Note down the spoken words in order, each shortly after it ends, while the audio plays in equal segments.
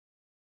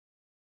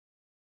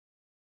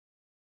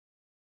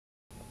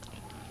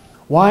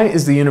Why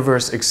is the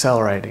universe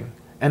accelerating?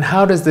 And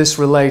how does this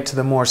relate to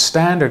the more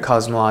standard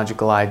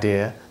cosmological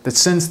idea that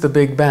since the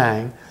Big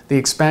Bang, the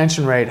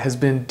expansion rate has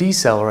been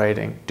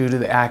decelerating due to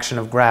the action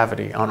of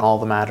gravity on all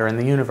the matter in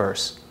the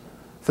universe?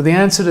 For the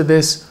answer to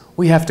this,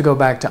 we have to go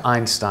back to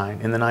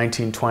Einstein in the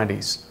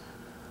 1920s.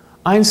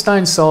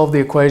 Einstein solved the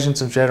equations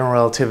of general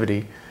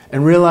relativity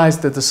and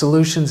realized that the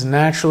solutions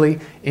naturally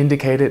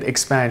indicated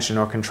expansion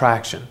or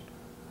contraction.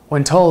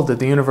 When told that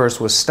the universe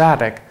was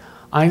static,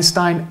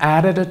 Einstein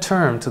added a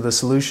term to the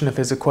solution of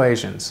his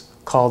equations,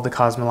 called the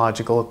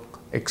cosmological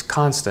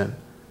constant,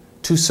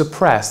 to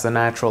suppress the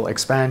natural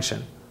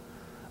expansion.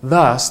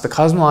 Thus, the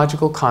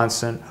cosmological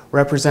constant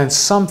represents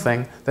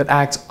something that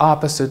acts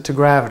opposite to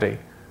gravity.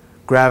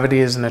 Gravity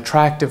is an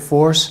attractive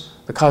force.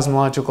 The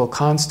cosmological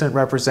constant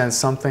represents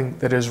something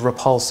that is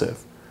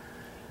repulsive.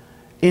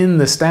 In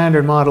the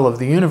standard model of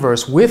the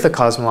universe with a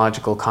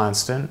cosmological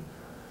constant,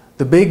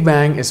 the Big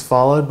Bang is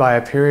followed by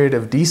a period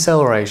of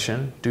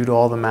deceleration due to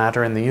all the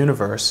matter in the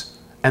universe,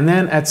 and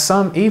then at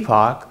some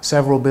epoch,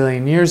 several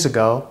billion years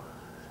ago,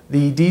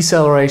 the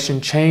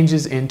deceleration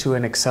changes into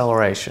an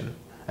acceleration,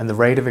 and the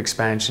rate of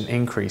expansion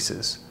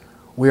increases.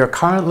 We are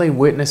currently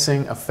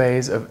witnessing a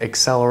phase of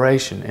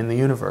acceleration in the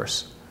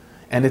universe,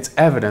 and it's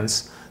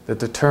evidence that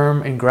the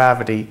term in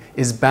gravity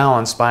is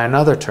balanced by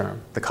another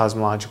term, the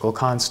cosmological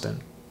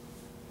constant.